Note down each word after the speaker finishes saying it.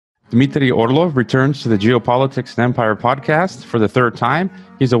Dmitry Orlov returns to the Geopolitics and Empire podcast for the third time.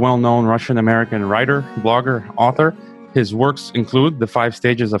 He's a well-known Russian-American writer, blogger, author. His works include The 5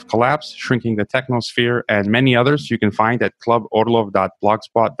 Stages of Collapse, Shrinking the Technosphere, and many others you can find at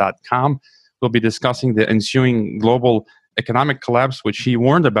cluborlov.blogspot.com. We'll be discussing the ensuing global economic collapse, which he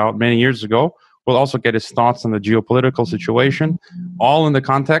warned about many years ago. We'll also get his thoughts on the geopolitical situation, all in the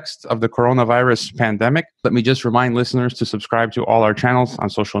context of the coronavirus pandemic. Let me just remind listeners to subscribe to all our channels on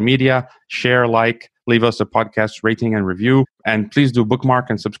social media, share, like, leave us a podcast rating and review. And please do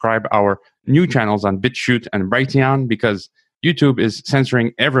bookmark and subscribe our new channels on BitChute and Brighteon, because YouTube is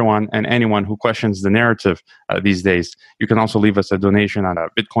censoring everyone and anyone who questions the narrative these days. You can also leave us a donation on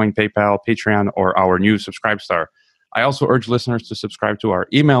Bitcoin, PayPal, Patreon, or our new Subscribestar. I also urge listeners to subscribe to our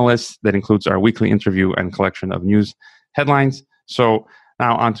email list that includes our weekly interview and collection of news headlines. So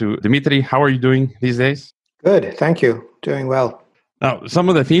now on to Dmitry. How are you doing these days? Good, thank you. Doing well. Now, some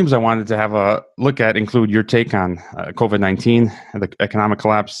of the themes I wanted to have a look at include your take on COVID-19, the economic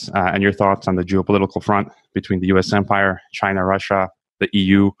collapse, and your thoughts on the geopolitical front between the U.S. empire, China, Russia, the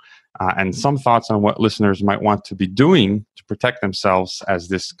EU, and some thoughts on what listeners might want to be doing to protect themselves as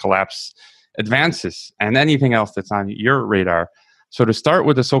this collapse advances, and anything else that's on your radar. So to start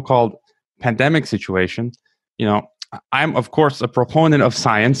with the so-called pandemic situation, I'm of course a proponent of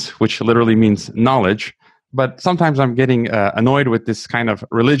science, which literally means knowledge, but sometimes I'm getting annoyed with this kind of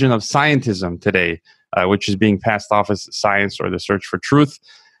religion of scientism today, which is being passed off as science or the search for truth.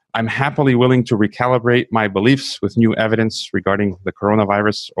 I'm happily willing to recalibrate my beliefs with new evidence regarding the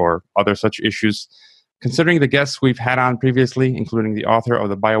coronavirus or other such issues. Considering the guests we've had on previously, including the author of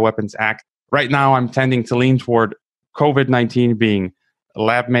the Bioweapons Act, right now, I'm tending to lean toward COVID-19 being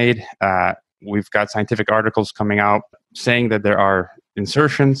lab-made. We've got scientific articles coming out saying that there are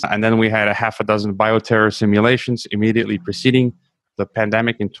insertions, and then we had a half a dozen bioterror simulations immediately preceding the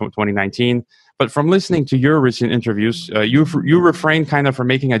pandemic in 2019. But from listening to your recent interviews, you refrain kind of from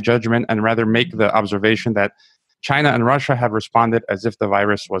making a judgment and rather make the observation that China and Russia have responded as if the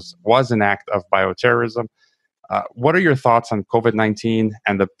virus was an act of bioterrorism. What are your thoughts on COVID-19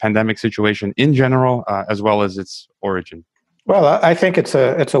 and the pandemic situation in general, as well as its origin? Well, I think it's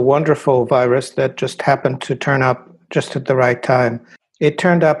a wonderful virus that just happened to turn up just at the right time. It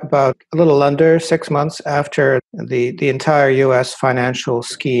turned up about a little under 6 months after the entire U.S. financial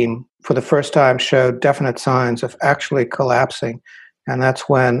scheme for the first time showed definite signs of actually collapsing. And that's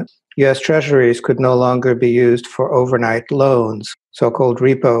when U.S. Treasuries could no longer be used for overnight loans, so-called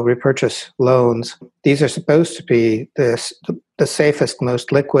repurchase loans. These are supposed to be the safest,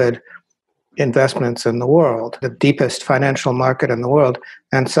 most liquid investments in the world, the deepest financial market in the world.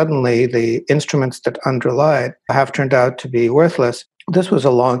 And suddenly the instruments that underlie it have turned out to be worthless. This was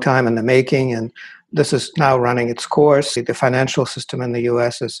a long time in the making, and this is now running its course. The financial system in the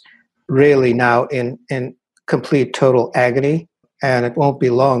U.S. is really now in complete total agony. And it won't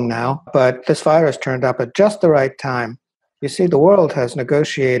be long now. But this virus turned up at just the right time. You see, the world has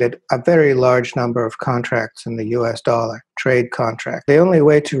negotiated a very large number of contracts in the US dollar, trade contracts. The only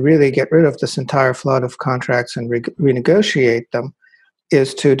way to really get rid of this entire flood of contracts and renegotiate them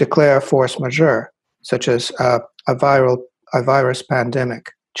is to declare force majeure, such as a virus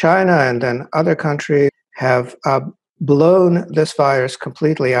pandemic. China and then other countries have blown this virus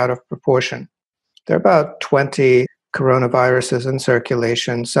completely out of proportion. There are about 20 coronaviruses in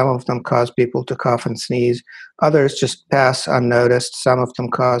circulation. Some of them cause people to cough and sneeze. Others just pass unnoticed. Some of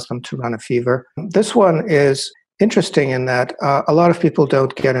them cause them to run a fever. This one is interesting in that a lot of people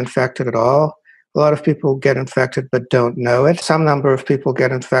don't get infected at all. A lot of people get infected but don't know it. Some number of people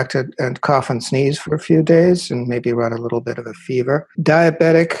get infected and cough and sneeze for a few days and maybe run a little bit of a fever.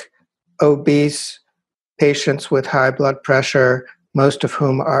 Diabetic, obese, patients with high blood pressure, most of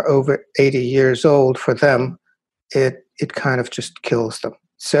whom are over 80 years old, for them, it kind of just kills them.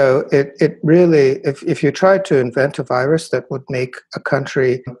 So it really, if you tried to invent a virus that would make a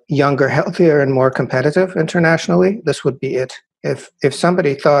country younger, healthier, and more competitive internationally, this would be it. If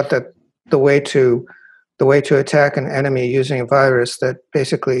somebody thought that the way to attack an enemy using a virus that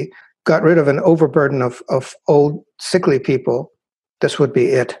basically got rid of an overburden of old, sickly people, this would be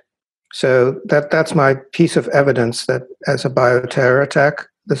it. So that's my piece of evidence that as a bioterror attack,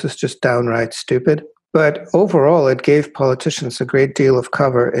 this is just downright stupid. But overall, it gave politicians a great deal of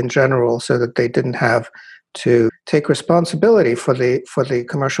cover in general so that they didn't have to take responsibility for the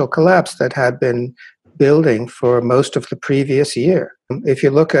commercial collapse that had been building for most of the previous year. If you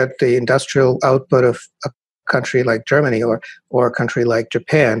look at the industrial output of a country like Germany or a country like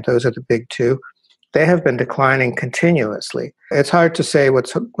Japan, those are the big two, they have been declining continuously. It's hard to say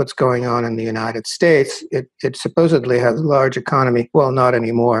what's going on in the United States. It supposedly has a large economy. Well, not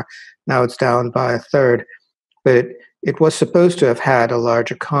anymore. Now it's down by a third. But it was supposed to have had a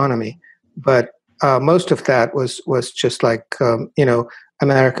large economy. But most of that was just like,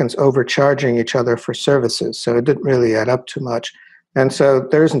 Americans overcharging each other for services. So it didn't really add up too much. And so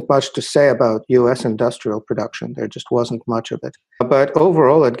there isn't much to say about U.S. industrial production. There just wasn't much of it. But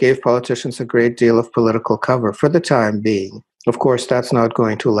overall, it gave politicians a great deal of political cover for the time being. Of course, that's not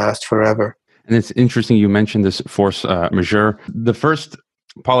going to last forever. And it's interesting you mentioned this force majeure. The first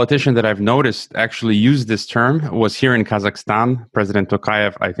politician that I've noticed actually used this term was here in Kazakhstan. President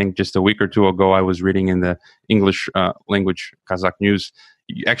Tokayev, I think just a week or two ago, I was reading in the English language Kazakh news,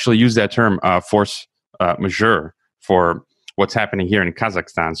 actually used that term, force majeure, for what's happening here in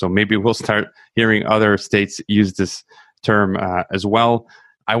Kazakhstan. So maybe we'll start hearing other states use this term as well.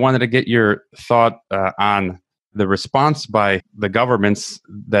 I wanted to get your thought on the response by the governments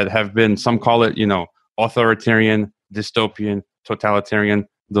that have been, some call it, authoritarian, dystopian, totalitarian.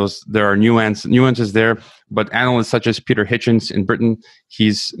 There are nuances there, but analysts such as Peter Hitchens in Britain,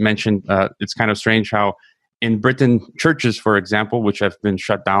 he's mentioned it's kind of strange how in Britain, churches, for example, which have been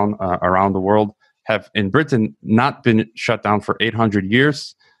shut down around the world, have in Britain not been shut down for 800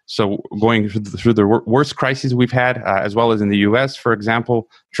 years. So going through the worst crises we've had, as well as in the US, for example,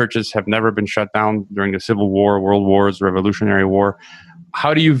 churches have never been shut down during the Civil War, World Wars, Revolutionary War.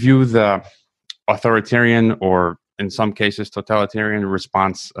 How do you view the authoritarian, or in some cases totalitarian,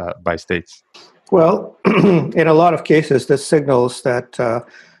 response by states? Well, in a lot of cases, this signals that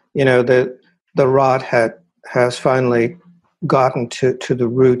the rot has finally gotten to the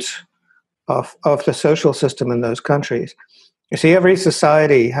roots of the social system in those countries. You see, every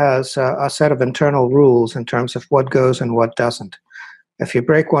society has a set of internal rules in terms of what goes and what doesn't. If you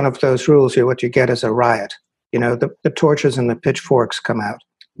break one of those rules, what you get is a riot. The torches and the pitchforks come out.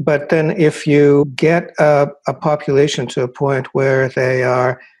 But then if you get a population to a point where they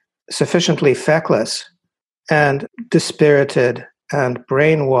are sufficiently feckless and dispirited and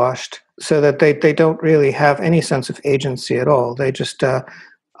brainwashed so that they don't really have any sense of agency at all, they just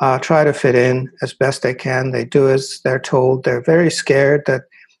try to fit in as best they can. They do as they're told. They're very scared that,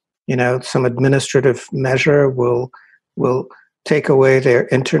 some administrative measure will take away their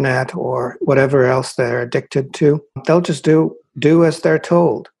internet or whatever else they're addicted to. They'll just do as they're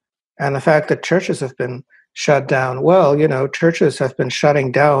told. And the fact that churches have been shut down, churches have been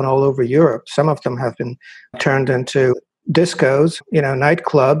shutting down all over Europe. Some of them have been turned into discos,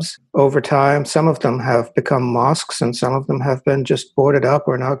 nightclubs over time. Some of them have become mosques, and some of them have been just boarded up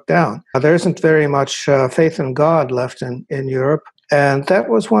or knocked down. There isn't very much faith in God left in Europe, and that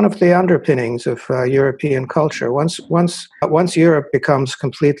was one of the underpinnings of European culture. Once Europe becomes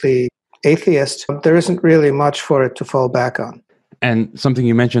completely atheist, there isn't really much for it to fall back on. And something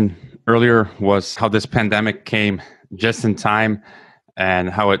you mentioned earlier was how this pandemic came just in time, and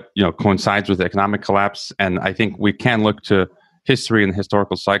how it coincides with the economic collapse. And I think we can look to history and the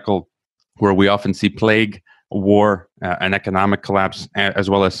historical cycle where we often see plague, war, and economic collapse, as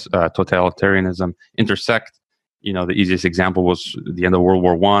well as totalitarianism intersect. The easiest example was the end of World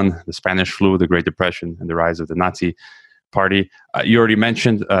War I, the Spanish flu, the Great Depression, and the rise of the Nazi Party. You already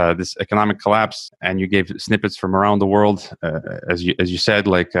mentioned this economic collapse, and you gave snippets from around the world. As you said,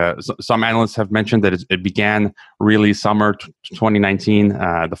 some analysts have mentioned that it began really summer 2019,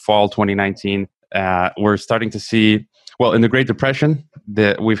 the fall 2019. We're starting to see, in the Great Depression,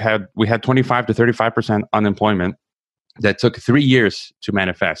 that we had 25 to 35% unemployment that took 3 years to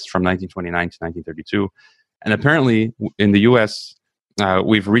manifest, from 1929 to 1932. And apparently in the US,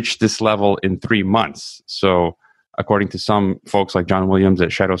 we've reached this level in 3 months. So according to some folks like John Williams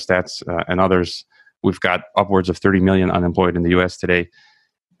at Shadow Stats and others, we've got upwards of 30 million unemployed in the US today.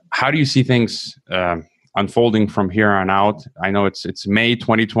 How do you see things unfolding from here on out? I know it's May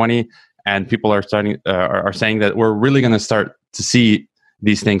 2020, and people are saying that we're really going to start to see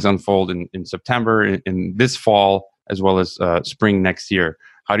these things unfold in September, in this fall, as well as spring next year.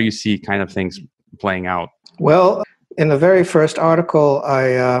 How do you see kind of things playing out? Well, in the very first article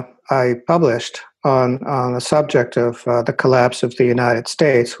I published on the subject of the collapse of the United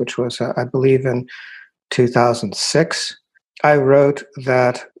States, which was, I believe, in 2006, I wrote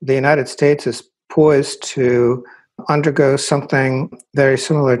that the United States is poised to undergo something very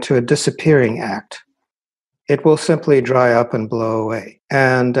similar to a disappearing act. It will simply dry up and blow away.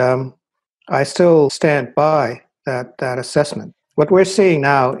 And I still stand by that assessment. What we're seeing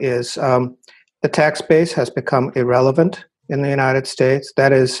now is the tax base has become irrelevant in the United States.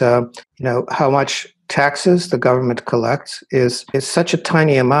 That is, how much taxes the government collects is such a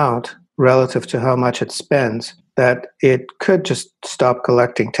tiny amount relative to how much it spends, that it could just stop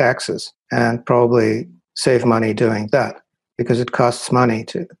collecting taxes and probably save money doing that, because it costs money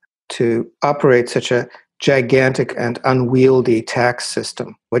to operate such a gigantic and unwieldy tax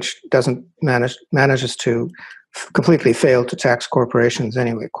system, which doesn't manages to completely fail to tax corporations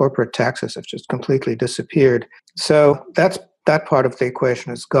anyway. Corporate taxes have just completely disappeared. So that part of the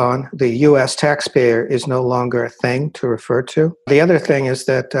equation is gone. The U.S. taxpayer is no longer a thing to refer to. The other thing is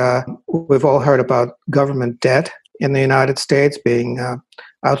that we've all heard about government debt in the United States being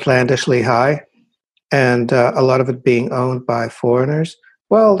outlandishly high, and a lot of it being owned by foreigners.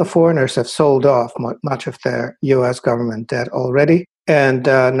 Well, the foreigners have sold off much of their U.S. government debt already, and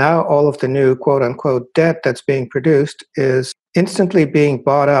now all of the new quote-unquote debt that's being produced is instantly being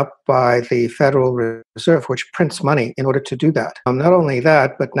bought up by the Federal Reserve, which prints money in order to do that. Not only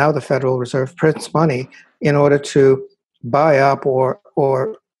that, but now the Federal Reserve prints money in order to buy up or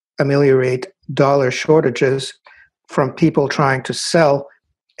ameliorate dollar shortages from people trying to sell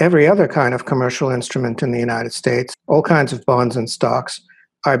every other kind of commercial instrument in the United States. All kinds of bonds and stocks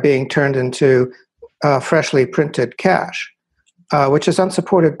are being turned into freshly printed cash, which is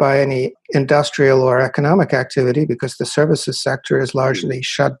unsupported by any industrial or economic activity because the services sector is largely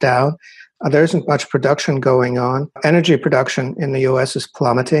shut down. There isn't much production going on. Energy production in the U.S. is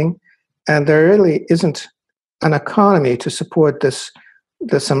plummeting, and there really isn't an economy to support this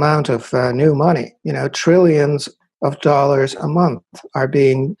amount of new money. Trillions of dollars a month are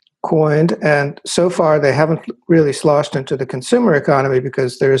being coined, and so far they haven't really sloshed into the consumer economy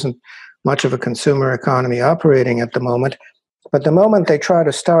because there isn't much of a consumer economy operating at the moment. But the moment they try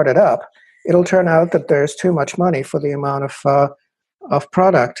to start it up, it'll turn out that there's too much money for the amount of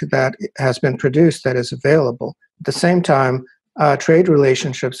product that has been produced that is available. At the same time, trade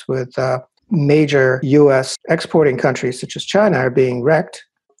relationships with major U.S. exporting countries such as China are being wrecked.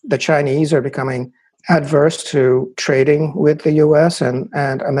 The Chinese are becoming adverse to trading with the U.S., and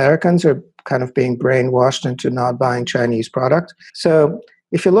Americans are kind of being brainwashed into not buying Chinese product. So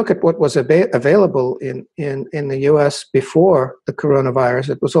if you look at what was available in the U.S. before the coronavirus,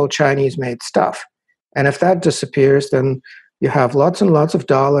 it was all Chinese-made stuff. And if that disappears, then you have lots and lots of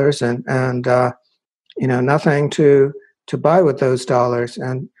dollars and nothing to buy with those dollars.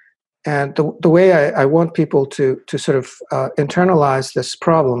 And the way I want people to sort of internalize this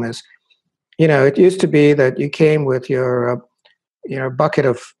problem is, it used to be that you came with your bucket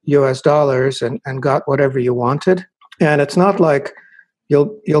of U.S. dollars and got whatever you wanted. And it's not like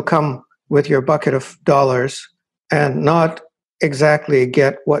you'll come with your bucket of dollars and not exactly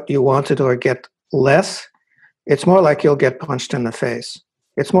get what you wanted or get less. It's more like you'll get punched in the face.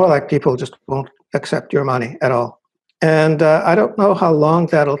 It's more like people just won't accept your money at all. And I don't know how long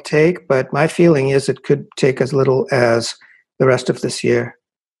that'll take, but my feeling is it could take as little as the rest of this year.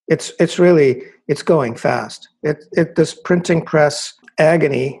 It's going fast. This printing press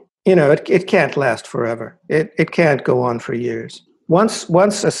agony, it can't last forever. It can't go on for years. Once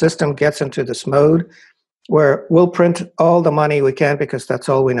a system gets into this mode where we'll print all the money we can because that's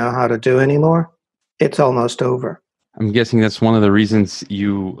all we know how to do anymore, it's almost over. I'm guessing that's one of the reasons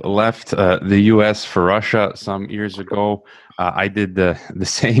you left the U.S. for Russia some years ago. I did the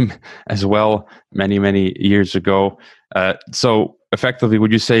same as well many, many years ago. So effectively,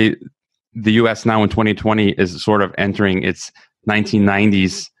 would you say the U.S. now in 2020 is sort of entering its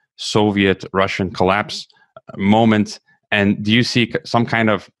 1990s Soviet-Russian collapse moment? And do you see some kind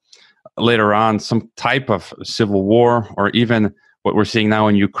of, later on, some type of civil war, or even what we're seeing now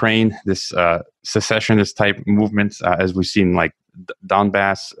in Ukraine, this secessionist type movement, as we've seen like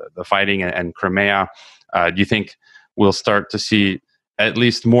Donbass, the fighting, and Crimea? Do you think we'll start to see at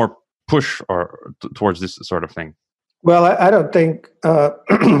least more push towards this sort of thing? Well, I don't think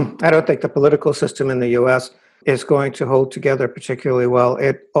the political system in the U.S. is going to hold together particularly well.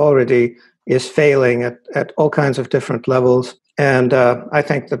 It already is failing at all kinds of different levels, and I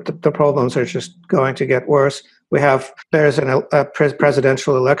think that the problems are just going to get worse. There's a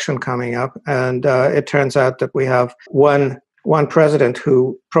presidential election coming up, and it turns out that we have one president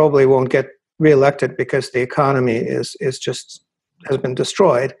who probably won't get reelected because the economy has been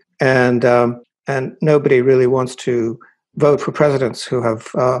destroyed, and nobody really wants to vote for presidents who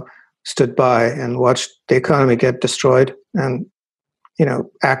have stood by and watched the economy get destroyed and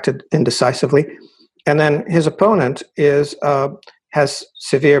acted indecisively. And then his opponent has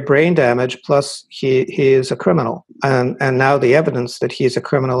severe brain damage, plus he is a criminal. And now the evidence that he's a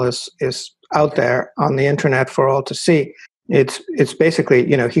criminal is out there on the internet for all to see. It's basically,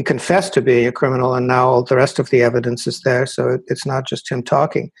 he confessed to being a criminal, and now all the rest of the evidence is there, so it's not just him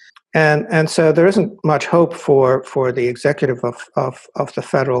talking. And so there isn't much hope for the executive of the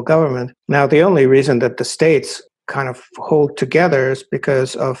federal government. Now, the only reason that the states kind of hold together is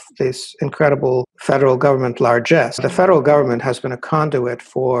because of this incredible federal government largesse. The federal government has been a conduit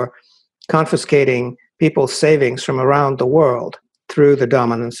for confiscating people's savings from around the world through the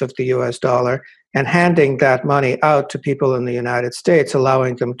dominance of the US dollar and handing that money out to people in the United States,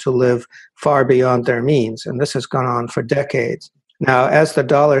 allowing them to live far beyond their means. And this has gone on for decades. Now, as the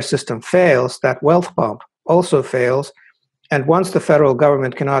dollar system fails, that wealth pump also fails. And once the federal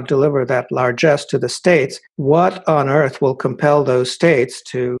government cannot deliver that largesse to the states, what on earth will compel those states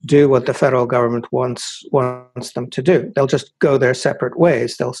to do what the federal government wants them to do? They'll just go their separate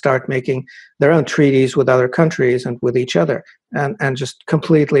ways. They'll start making their own treaties with other countries and with each other, and just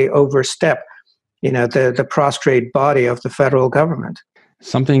completely overstep, the prostrate body of the federal government.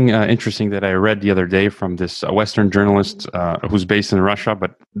 Something interesting that I read the other day from this Western journalist who's based in Russia,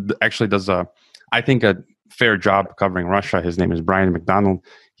 but actually does I think a fair job covering Russia. His name is Brian McDonald.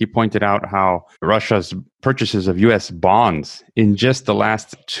 He pointed out how Russia's purchases of U.S. bonds in just the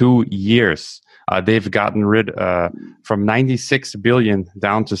last 2 years, they've gotten rid from 96 billion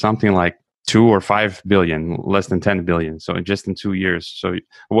down to something like 2 or 5 billion, less than 10 billion. So just in 2 years. So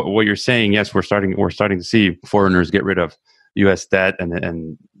what you're saying, yes, we're starting to see foreigners get rid of U.S. debt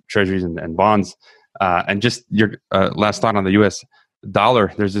and treasuries and bonds. And just your last thought on the U.S.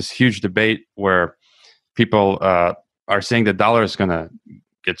 dollar, there's this huge debate where people are saying the dollar is going to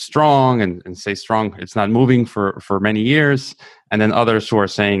get strong and stay strong. It's not moving for many years. And then others who are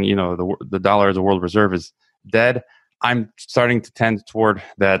saying, the dollar as a world reserve is dead. I'm starting to tend toward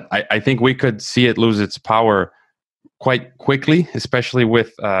that. I think we could see it lose its power quite quickly, especially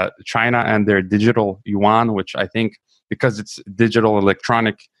with China and their digital yuan, which I think, because it's digital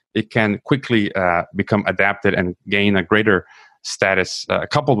electronic, it can quickly become adapted and gain a greater status,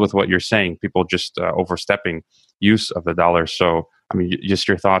 coupled with what you're saying, people just overstepping use of the dollar. So, just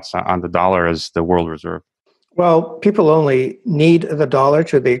your thoughts on the dollar as the world reserve. Well, people only need the dollar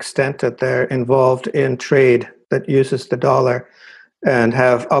to the extent that they're involved in trade that uses the dollar and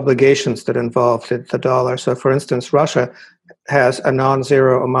have obligations that involve the dollar. So, for instance, Russia has a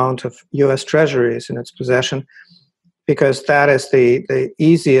non-zero amount of U.S. treasuries in its possession because that is the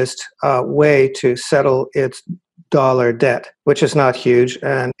easiest way to settle its dollar debt, which is not huge,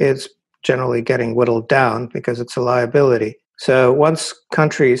 and it's generally getting whittled down because it's a liability. So once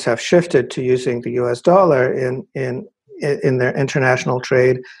countries have shifted to using the US dollar in their international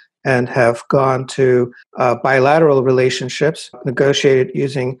trade and have gone to bilateral relationships, negotiated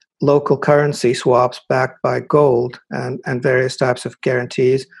using local currency swaps backed by gold and various types of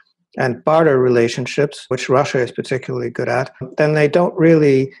guarantees, and barter relationships, which Russia is particularly good at, then they don't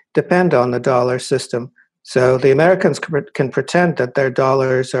really depend on the dollar system. So the Americans can pretend that their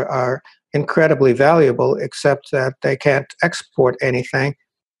dollars are incredibly valuable, except that they can't export anything,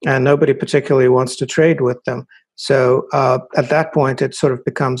 and nobody particularly wants to trade with them. So at that point, it sort of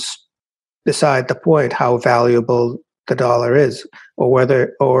becomes beside the point how valuable the dollar is, or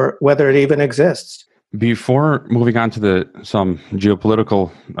whether it even exists. Before moving on to some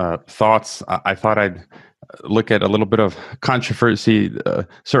geopolitical thoughts, I thought I'd look at a little bit of controversy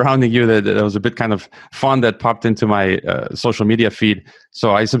surrounding you that was a bit kind of fun that popped into my social media feed.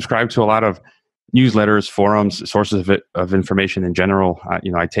 So I subscribe to a lot of newsletters, forums, sources of information in general.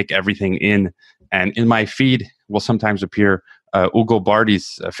 I take everything in, and in my feed will sometimes appear Ugo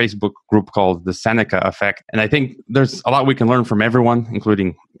Bardi's Facebook group called The Seneca Effect. And I think there's a lot we can learn from everyone,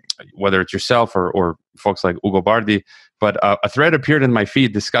 including whether it's yourself or folks like Ugo Bardi. But a thread appeared in my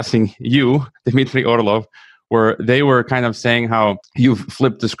feed discussing you, Dmitry Orlov, where they were kind of saying how you've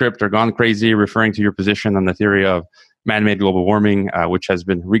flipped the script or gone crazy, referring to your position on the theory of man-made global warming, which has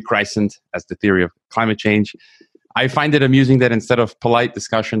been rechristened as the theory of climate change. I find it amusing that instead of polite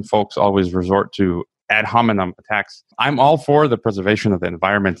discussion, folks always resort to ad hominem attacks. I'm all for the preservation of the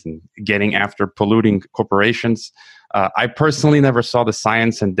environment and getting after polluting corporations. I personally never saw the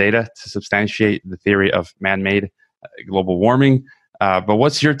science and data to substantiate the theory of man-made global warming. But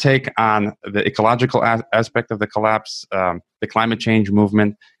what's your take on the ecological aspect of the collapse, the climate change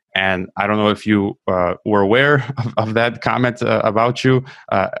movement? And I don't know if you were aware of that comment about you.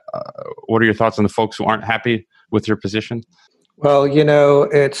 What are your thoughts on the folks who aren't happy with your position? Well,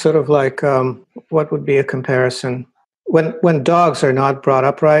 it's sort of like, what would be a comparison? When dogs are not brought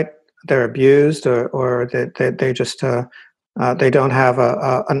up right, they're abused, or they just they don't have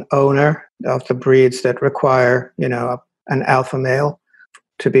an owner of the breeds that require an alpha male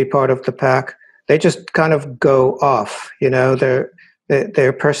to be part of the pack. They just kind of go off.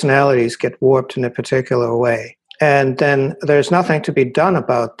 Their personalities get warped in a particular way. And then there's nothing to be done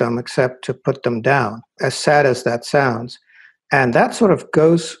about them except to put them down, as sad as that sounds. And that sort of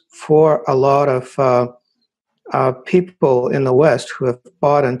goes for a lot of people in the West who have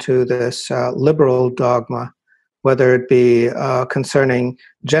bought into this liberal dogma, whether it be concerning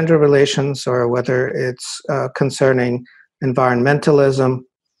gender relations or whether it's concerning environmentalism.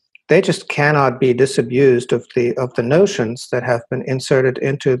 They just cannot be disabused of the notions that have been inserted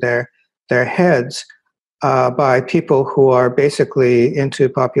into their heads by people who are basically into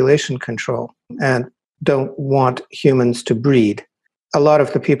population control and don't want humans to breed. A lot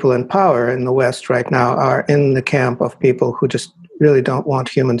of the people in power in the West right now are in the camp of people who just really don't want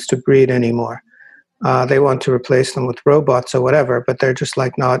humans to breed anymore. They want to replace them with robots or whatever, but they're just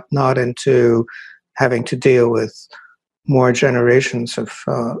like not into having to deal with more generations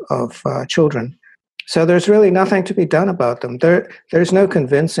of children. So there's really nothing to be done about them. There's no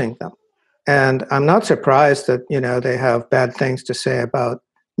convincing them. And I'm not surprised that, they have bad things to say about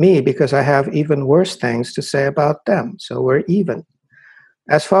me because I have even worse things to say about them. So we're even.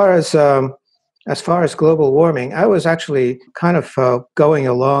 As far as global warming, I was actually kind of going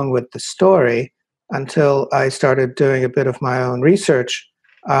along with the story until I started doing a bit of my own research,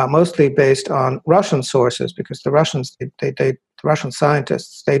 mostly based on Russian sources, because the Russians, the Russian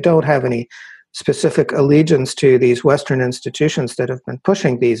scientists, they don't have any specific allegiance to these Western institutions that have been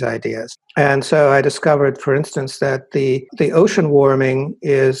pushing these ideas. And so I discovered, for instance, that the ocean warming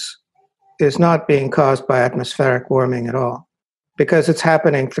is not being caused by atmospheric warming at all, because it's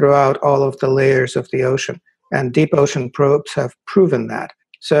happening throughout all of the layers of the ocean. And deep ocean probes have proven that.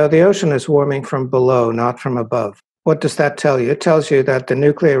 So the ocean is warming from below, not from above. What does that tell you? It tells you that the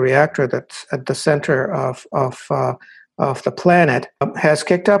nuclear reactor that's at the center of the planet has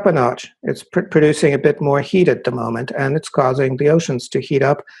kicked up a notch. It's producing a bit more heat at the moment, and it's causing the oceans to heat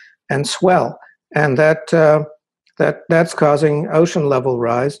up and swell. And that's causing ocean level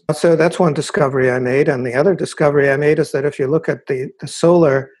rise. So that's one discovery I made. And the other discovery I made is that if you look at the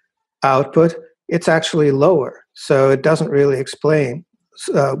solar output, it's actually lower. So it doesn't really explain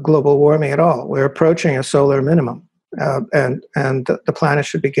global warming at all. We're approaching a solar minimum, and the planet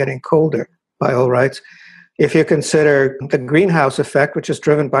should be getting colder by all rights, if you consider the greenhouse effect, which is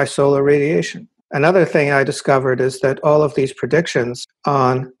driven by solar radiation. Another thing I discovered is that all of these predictions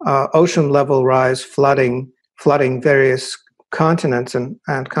on ocean level rise, flooding various continents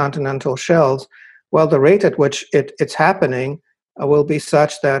and continental shelves, well, the rate at which it's happening will be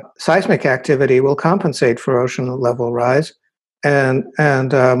such that seismic activity will compensate for ocean level rise, and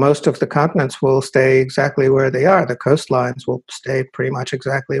most of the continents will stay exactly where they are. The coastlines will stay pretty much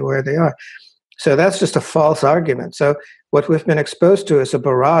exactly where they are. So that's just a false argument. So what we've been exposed to is a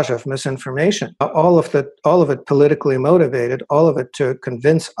barrage of misinformation, all of it politically motivated, all of it to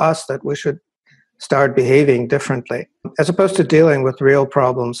convince us that we should start behaving differently, as opposed to dealing with real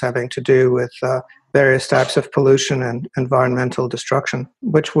problems having to do with various types of pollution and environmental destruction,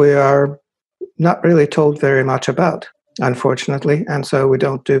 which we are not really told very much about, unfortunately, and so we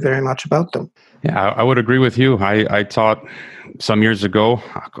don't do very much about them. Yeah, I would agree with you. I taught some years ago,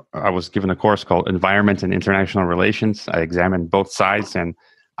 I was given a course called Environment and International Relations. I examined both sides, and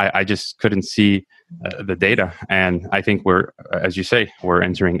I just couldn't see the data. And I think we're, as you say, we're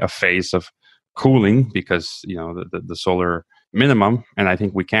entering a phase of cooling because, the solar minimum, and I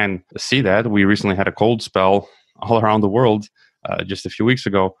think we can see that. We recently had a cold spell all around the world just a few weeks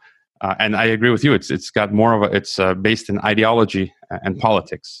ago. And I agree with you. It's got more of it's based in ideology and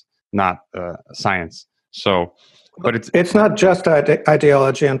politics, not science. So, but it's not just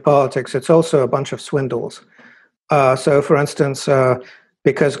ideology and politics. It's also a bunch of swindles. So, for instance,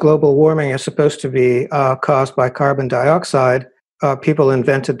 because global warming is supposed to be caused by carbon dioxide, people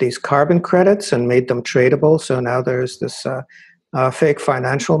invented these carbon credits and made them tradable. So now there's this fake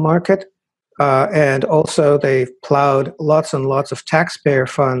financial market. And also they've plowed lots and lots of taxpayer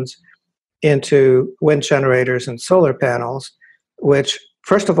funds into wind generators and solar panels, which,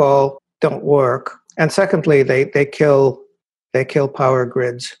 first of all, don't work. And secondly, they kill power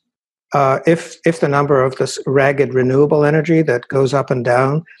grids. If the number of this ragged renewable energy that goes up and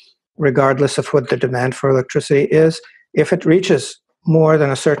down, regardless of what the demand for electricity is, if it reaches more than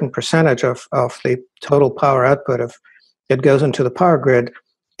a certain percentage of the total power output it goes into the power grid,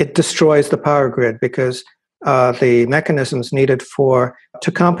 it destroys the power grid because the mechanisms needed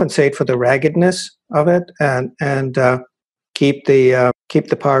to compensate for the raggedness of it and keep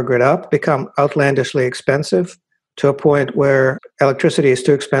the power grid up become outlandishly expensive, to a point where electricity is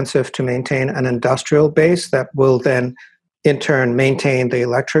too expensive to maintain an industrial base that will then in turn maintain the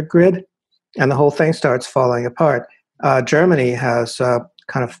electric grid, and the whole thing starts falling apart. Germany has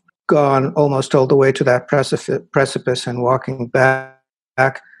kind of gone almost all the way to that precipice and walking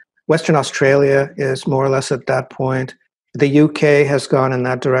back. Western Australia is more or less at that point. The UK has gone in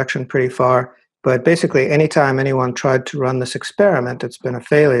that direction pretty far. But basically, anytime anyone tried to run this experiment, it's been a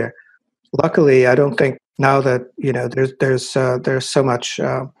failure. Luckily, I don't think now that there's so much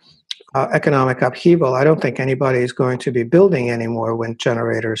economic upheaval, I don't think anybody is going to be building any more wind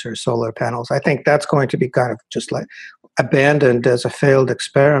generators or solar panels. I think that's going to be kind of just like abandoned as a failed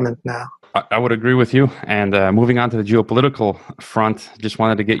experiment now. I would agree with you. And moving on to the geopolitical front, just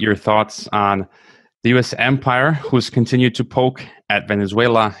wanted to get your thoughts on the U.S. empire, who's continued to poke at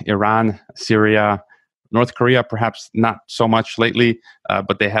Venezuela, Iran, Syria, North Korea, perhaps not so much lately,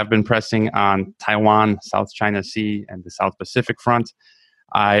 but they have been pressing on Taiwan, South China Sea, and the South Pacific front.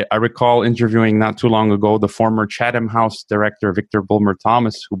 I recall interviewing not too long ago the former Chatham House director, Victor Bulmer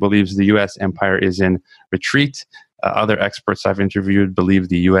Thomas, who believes the U.S. empire is in retreat. Other experts I've interviewed believe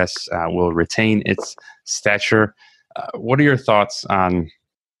the U.S. Will retain its stature. What are your thoughts on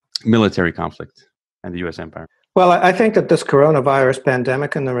military conflict and the U.S. empire? Well, I think that this coronavirus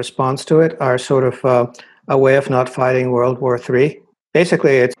pandemic and the response to it are sort of a way of not fighting World War III.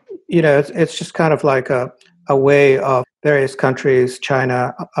 Basically, it's just kind of like a way of various countries,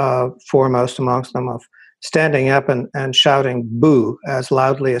 China foremost amongst them, of standing up and shouting boo as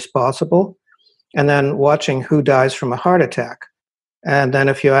loudly as possible, and then watching who dies from a heart attack. And then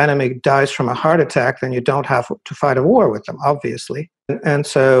if your enemy dies from a heart attack, then you don't have to fight a war with them, obviously. And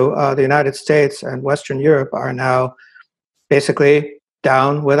so the United States and Western Europe are now basically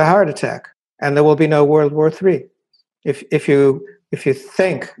down with a heart attack, and there will be no World War III. If you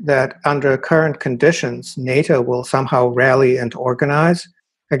think that under current conditions, NATO will somehow rally and organize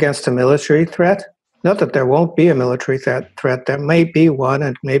against a military threat, not that there won't be a military threat, there may be one,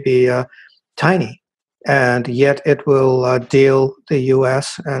 and maybe tiny, and yet it will deal the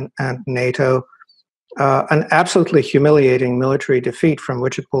US and NATO an absolutely humiliating military defeat from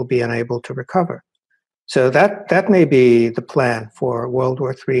which it will be unable to recover. So that may be the plan for World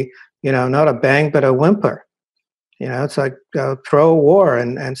War III, not a bang, but a whimper. It's like throw a war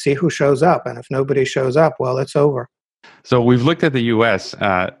and see who shows up. And if nobody shows up, well, it's over. So we've looked at the U.S.,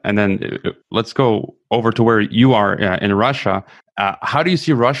 and then let's go over to where you are in Russia. How do you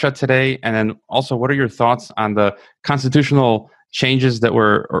see Russia today? And then also, what are your thoughts on the constitutional changes that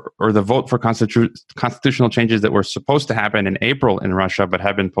were, or the vote for constitutional changes that were supposed to happen in April in Russia, but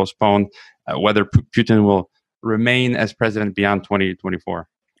have been postponed, whether Putin will remain as president beyond 2024?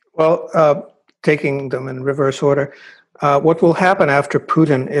 Well, taking them in reverse order, what will happen after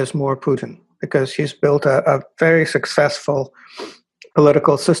Putin is more Putin, because he's built a very successful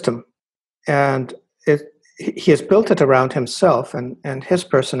political system. And he has built it around himself and his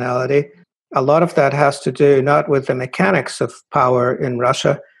personality. A lot of that has to do not with the mechanics of power in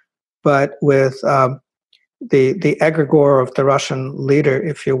Russia, but with the egregore of the Russian leader,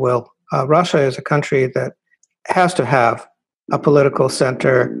 if you will. Russia is a country that has to have a political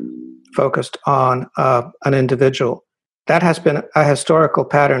center focused on an individual. That has been a historical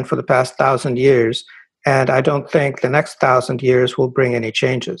pattern for the past 1,000 years, and I don't think the next 1,000 years will bring any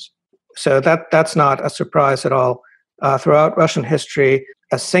changes. So that's not a surprise at all. Throughout Russian history,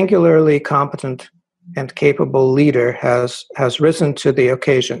 a singularly competent and capable leader has risen to the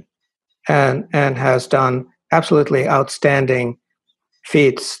occasion and has done absolutely outstanding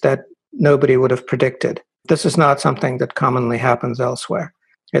feats that nobody would have predicted. This is not something that commonly happens elsewhere.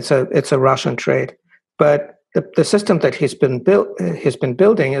 It's a Russian trait. But the system that he's been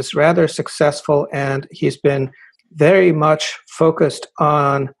building is rather successful, and he's been very much focused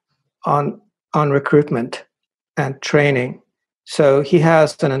on recruitment and training. So he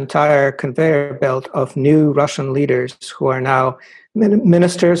has an entire conveyor belt of new Russian leaders who are now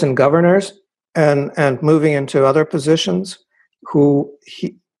ministers and governors and moving into other positions,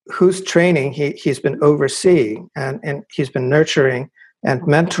 whose training he's been overseeing and he's been nurturing and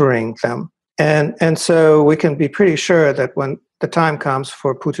mentoring them. And so we can be pretty sure that when the time comes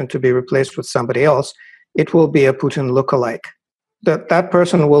for Putin to be replaced with somebody else, it will be a Putin lookalike. That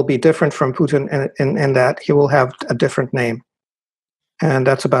person will be different from Putin in that he will have a different name. And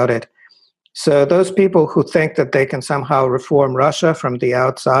that's about it. So those people who think that they can somehow reform Russia from the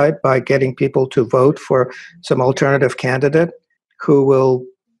outside by getting people to vote for some alternative candidate who will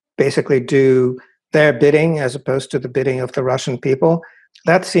basically do their bidding as opposed to the bidding of the Russian people,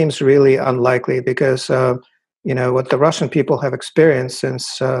 that seems really unlikely, because what the Russian people have experienced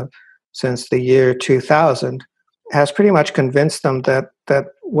since the year 2000 has pretty much convinced them that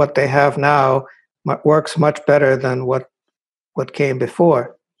what they have now works much better than what came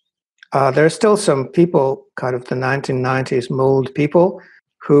before. There are still some people, kind of the 1990s mold people,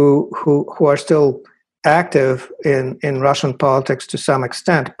 who are still active in Russian politics to some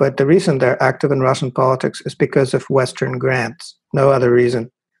extent. But the reason they're active in Russian politics is because of Western grants. No other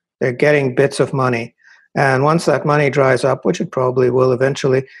reason. They're getting bits of money. And once that money dries up, which it probably will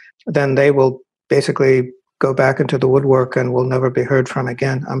eventually, then they will basically go back into the woodwork and will never be heard from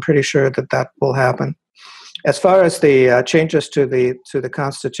again. I'm pretty sure that that will happen. As far as the changes to the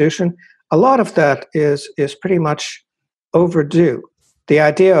Constitution, a lot of that is pretty much overdue. The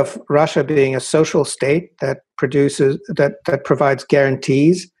idea of Russia being a social state that provides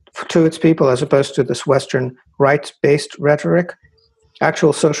guarantees to its people, as opposed to this Western rights-based rhetoric,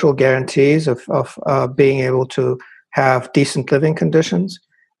 actual social guarantees of being able to have decent living conditions,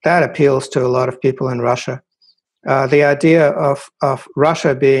 that appeals to a lot of people in Russia. The idea of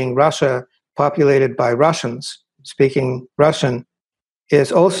Russia being Russia populated by Russians speaking Russian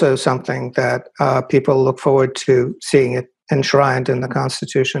is also something that people look forward to seeing it enshrined in the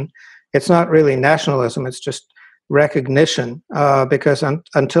Constitution. It's not really nationalism, it's just recognition, because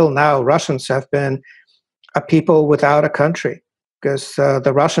until now, Russians have been a people without a country, because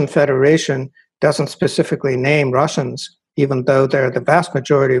the Russian Federation doesn't specifically name Russians, even though they're the vast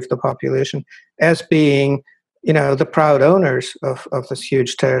majority of the population, as being, the proud owners of this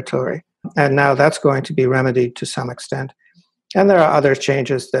huge territory. And now that's going to be remedied to some extent. And there are other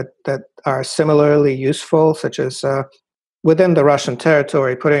changes that are similarly useful, such as within the Russian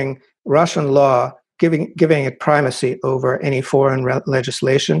territory, putting Russian law, giving it primacy over any foreign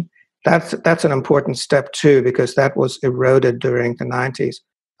legislation. That's an important step too, because that was eroded during the 90s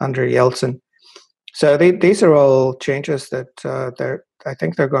under Yeltsin. So these are all changes that I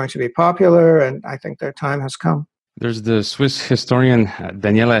think they're going to be popular, and I think their time has come. There's the Swiss historian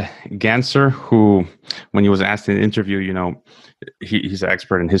Daniele Ganser, who, when he was asked in an interview, he's an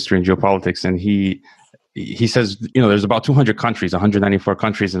expert in history and geopolitics, and he says, there's about 200 countries, 194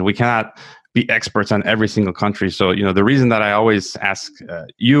 countries, and we cannot be experts on every single country. So, the reason that I always ask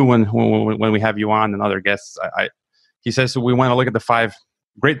you when we have you on and other guests, he says, so we want to look at the 5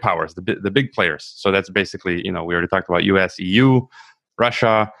 great powers, the big players. So that's basically, we already talked about US, EU,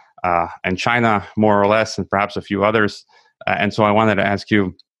 Russia, and China, more or less, and perhaps a few others. And so I wanted to ask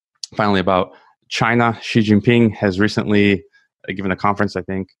you finally about China. Xi Jinping has recently given a conference, I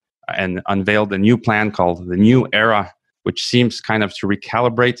think, and unveiled a new plan called the New Era, which seems kind of to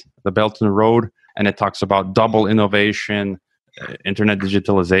recalibrate the Belt and Road. And it talks about double innovation, internet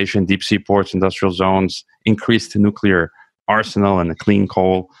digitalization, deep sea ports, industrial zones, increased nuclear arsenal, and clean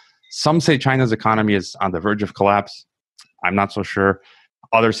coal. Some say China's economy is on the verge of collapse. I'm not so sure.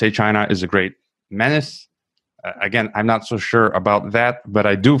 Others say China is a great menace. Again, I'm not so sure about that, but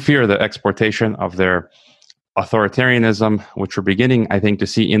I do fear the exportation of their authoritarianism, which we're beginning, I think, to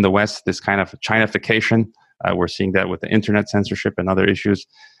see in the West, this kind of Chinification. We're seeing that with the internet censorship and other issues.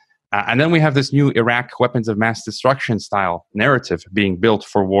 And then we have this new Iraq weapons of mass destruction style narrative being built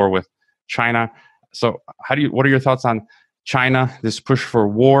for war with China. So what are your thoughts on China, this push for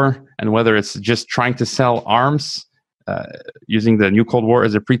war, and whether it's just trying to sell arms, using the new Cold War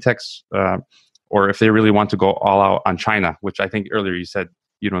as a pretext, or if they really want to go all out on China, which I think earlier you said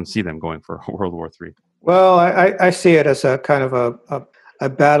you don't see them going for World War III. Well, I see it as a kind of a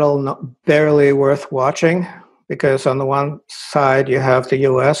battle barely worth watching, because on the one side you have the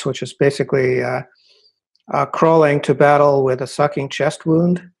U.S., which is basically crawling to battle with a sucking chest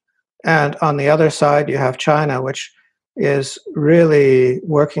wound, and on the other side you have China, which is really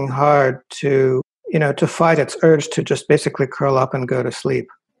working hard to fight its urge to just basically curl up and go to sleep.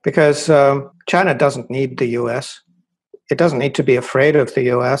 Because China doesn't need the U.S. It doesn't need to be afraid of the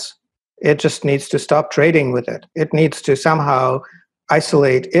U.S. It just needs to stop trading with it. It needs to somehow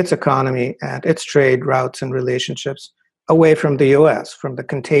isolate its economy and its trade routes and relationships away from the U.S., from the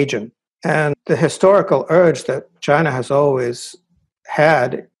contagion. And the historical urge that China has always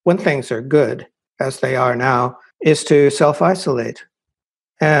had, when things are good, as they are now, is to self-isolate.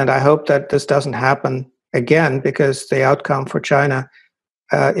 And I hope that this doesn't happen again, because the outcome for China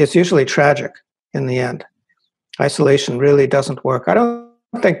is usually tragic in the end. Isolation really doesn't work. I don't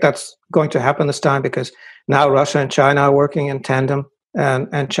think that's going to happen this time, because now Russia and China are working in tandem,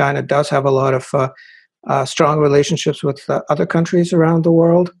 and China does have a lot of strong relationships with other countries around the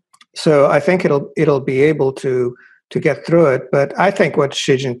world. So I think it'll be able to get through it. But I think what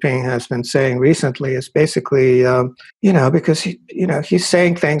Xi Jinping has been saying recently is basically, because he's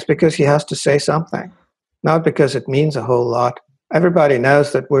saying things because he has to say something, not because it means a whole lot. Everybody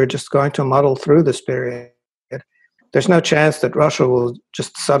knows that we're just going to muddle through this period. There's no chance that Russia will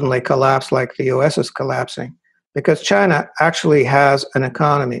just suddenly collapse like the US is collapsing, because China actually has an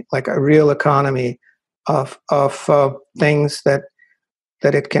economy, like a real economy of things that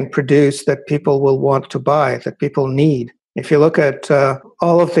that it can produce that people will want to buy, that people need. If you look at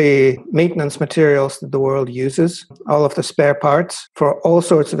all of the maintenance materials that the world uses, all of the spare parts for all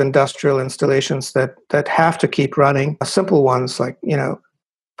sorts of industrial installations that have to keep running, simple ones like,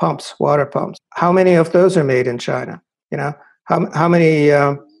 pumps, water pumps, how many of those are made in China? How many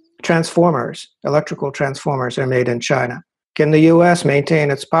transformers, electrical transformers are made in China? Can the U.S.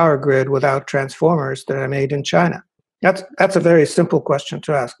 maintain its power grid without transformers that are made in China? That's a very simple question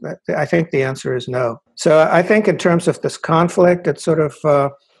to ask. I think the answer is no. So I think in terms of this conflict, it's sort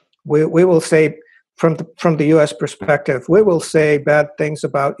of we will say from the U.S. perspective, we will say bad things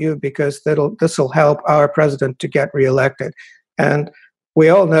about you because this will help our president to get reelected. And we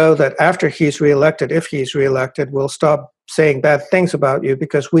all know that after he's reelected, if he's reelected, we'll stop saying bad things about you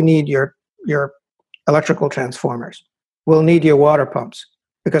because we need your electrical transformers. We'll need your water pumps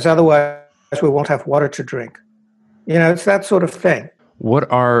because otherwise we won't have water to drink. It's that sort of thing. What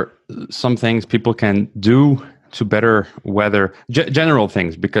are some things people can do to better weather general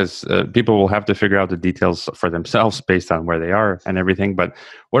things? Because people will have to figure out the details for themselves based on where they are and everything. But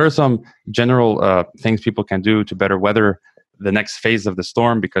what are some general things people can do to better weather the next phase of the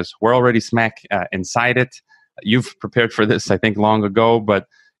storm? Because we're already smack inside it. You've prepared for this, I think, long ago. But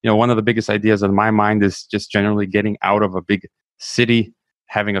one of the biggest ideas in my mind is just generally getting out of a big city,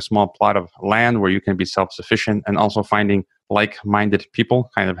 having a small plot of land where you can be self-sufficient, and also finding like-minded people,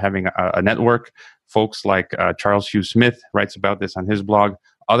 kind of having a network. Folks like Charles Hugh Smith writes about this on his blog.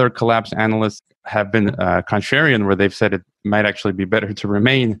 Other collapse analysts have been contrarian, where they've said it might actually be better to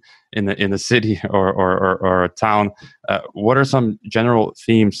remain in a city or a town. What are some general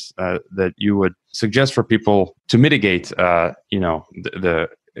themes that you would suggest for people to mitigate, the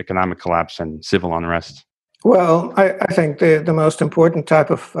economic collapse and civil unrest? Well, I think the most important type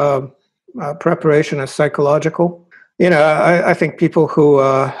of preparation is psychological. I think people who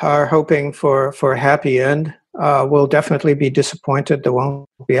are hoping for a happy end will definitely be disappointed. There won't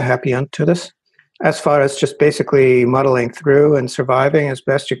be a happy end to this. As far as just basically muddling through and surviving as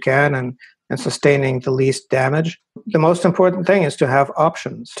best you can and sustaining the least damage, the most important thing is to have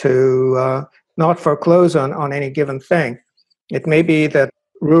options, to not foreclose on any given thing. It may be that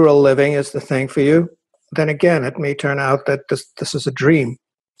rural living is the thing for you. Then again, it may turn out that this is a dream,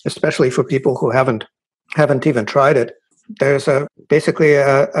 especially for people who haven't even tried it. There's basically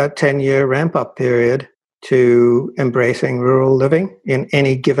a 10-year ramp-up period to embracing rural living in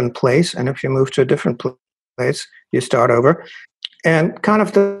any given place. And if you move to a different place, you start over. And kind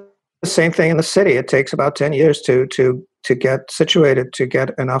of the same thing in the city. It takes about 10 years to get situated, to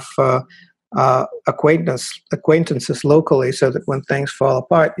get enough acquaintances locally so that when things fall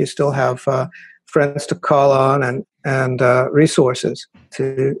apart, you still have friends to call on and resources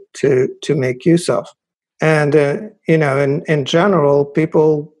to make use of. And in general,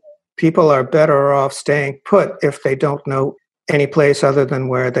 people are better off staying put if they don't know any place other than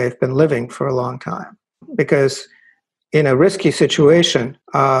where they've been living for a long time. Because in a risky situation,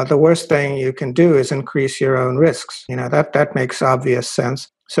 the worst thing you can do is increase your own risks. That makes obvious sense.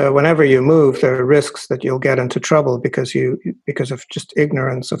 So whenever you move, there are risks that you'll get into trouble because of just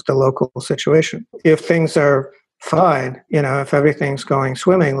ignorance of the local situation. If things are fine, if everything's going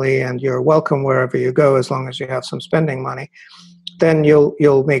swimmingly and you're welcome wherever you go as long as you have some spending money, then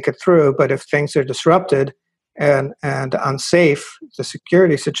you'll make it through. But if things are disrupted and unsafe, the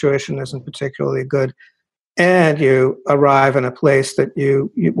security situation isn't particularly good, and you arrive in a place that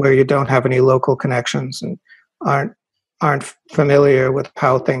where you don't have any local connections and aren't familiar with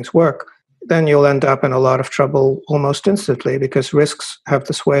how things work, then you'll end up in a lot of trouble almost instantly because risks have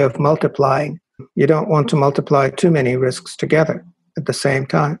this way of multiplying. You don't want to multiply too many risks together at the same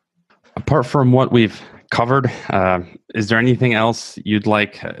time. Apart from what we've covered, is there anything else you'd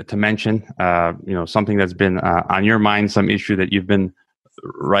like to mention? Something that's been on your mind, some issue that you've been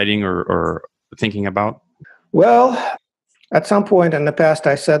writing or thinking about? Well, at some point in the past,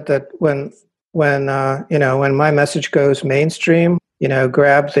 I said that when my message goes mainstream,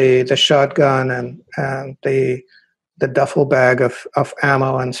 grab the shotgun and the duffel bag of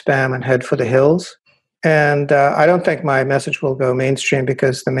ammo and spam and head for the hills. And I don't think my message will go mainstream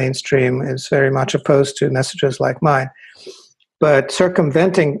because the mainstream is very much opposed to messages like mine. But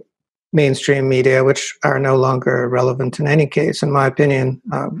circumventing mainstream media, which are no longer relevant in any case, in my opinion,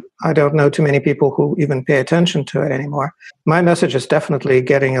 I don't know too many people who even pay attention to it anymore. My message is definitely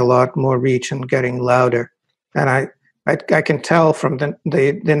getting a lot more reach and getting louder. And I can tell from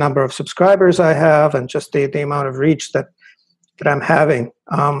the number of subscribers I have and just the amount of reach that I'm having,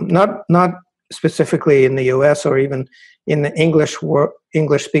 not specifically in the US or even in the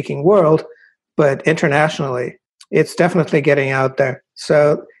English-speaking world, but internationally. It's definitely getting out there.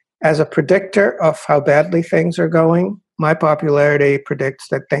 So, as a predictor of how badly things are going, my popularity predicts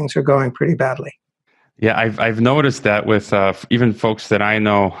that things are going pretty badly. Yeah, I've noticed that with even folks that I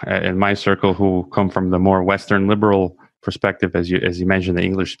know in my circle who come from the more Western liberal perspective, as you mentioned, the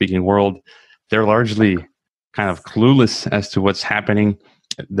English speaking world, they're largely kind of clueless as to what's happening.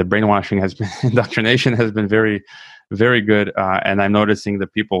 The brainwashing has been, indoctrination has been very, very good, and I'm noticing the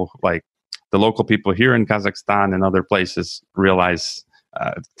people like the local people here in Kazakhstan and other places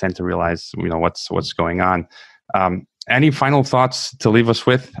tend to realize what's going on. Any final thoughts to leave us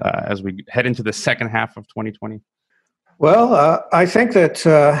with as we head into the second half of 2020? Well, I think that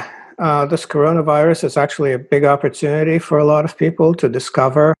this coronavirus is actually a big opportunity for a lot of people to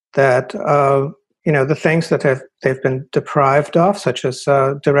discover that the things that they've been deprived of, such as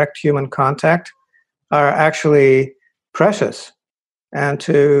direct human contact, are actually precious, and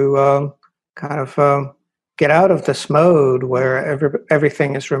to get out of this mode where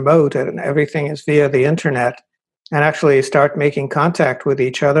everything is remote and everything is via the internet, and actually start making contact with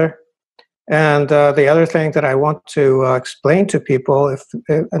each other. And the other thing that I want to explain to people, if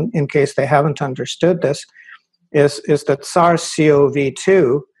in case they haven't understood this, is that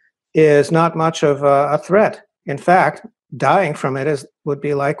SARS-CoV-2 is not much of a threat. In fact, dying from it would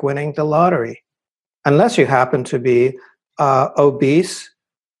be like winning the lottery, unless you happen to be obese,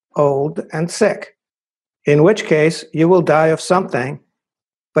 old, and sick, in which case you will die of something.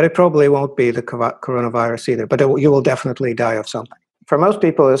 But it probably won't be the coronavirus either, but you will definitely die of something. For most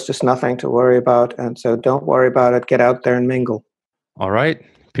people, it's just nothing to worry about, and so don't worry about it. Get out there and mingle. All right.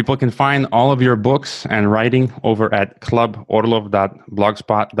 People can find all of your books and writing over at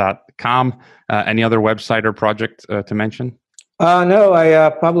cluborlov.blogspot.com. Any other website or project to mention? No,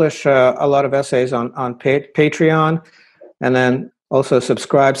 I publish a lot of essays on Patreon, and then also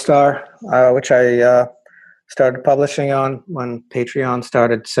Subscribestar, which I started publishing on when Patreon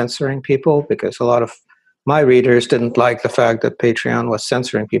started censoring people, because a lot of my readers didn't like the fact that Patreon was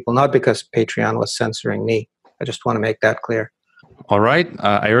censoring people, not because Patreon was censoring me. I just want to make that clear. All right.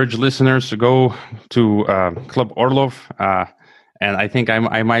 I urge listeners to go to Club Orlov, and I think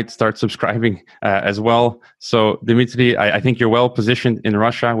I might start subscribing as well. So, Dmitry, I think you're well positioned in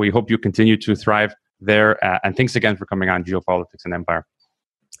Russia. We hope you continue to thrive there. And thanks again for coming on Geopolitics and Empire.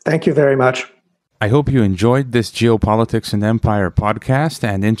 Thank you very much. I hope you enjoyed this Geopolitics and Empire podcast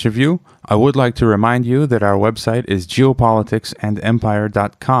and interview. I would like to remind you that our website is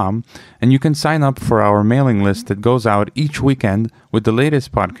geopoliticsandempire.com, and you can sign up for our mailing list that goes out each weekend with the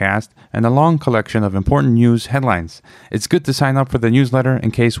latest podcast and a long collection of important news headlines. It's good to sign up for the newsletter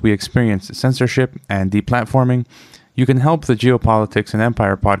in case we experience censorship and deplatforming. You can help the Geopolitics and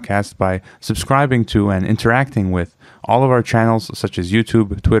Empire podcast by subscribing to and interacting with all of our channels such as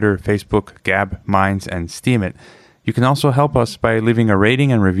YouTube, Twitter, Facebook, Gab, Minds, and Steemit. You can also help us by leaving a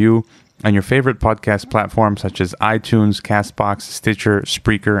rating and review on your favorite podcast platforms such as iTunes, Castbox, Stitcher,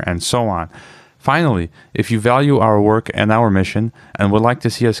 Spreaker, and so on. Finally, if you value our work and our mission and would like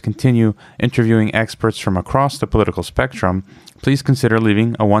to see us continue interviewing experts from across the political spectrum, please consider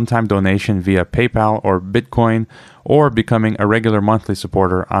leaving a one-time donation via PayPal or Bitcoin, or becoming a regular monthly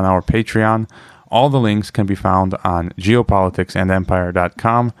supporter on our Patreon. All the links can be found on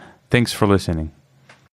geopoliticsandempire.com. Thanks for listening.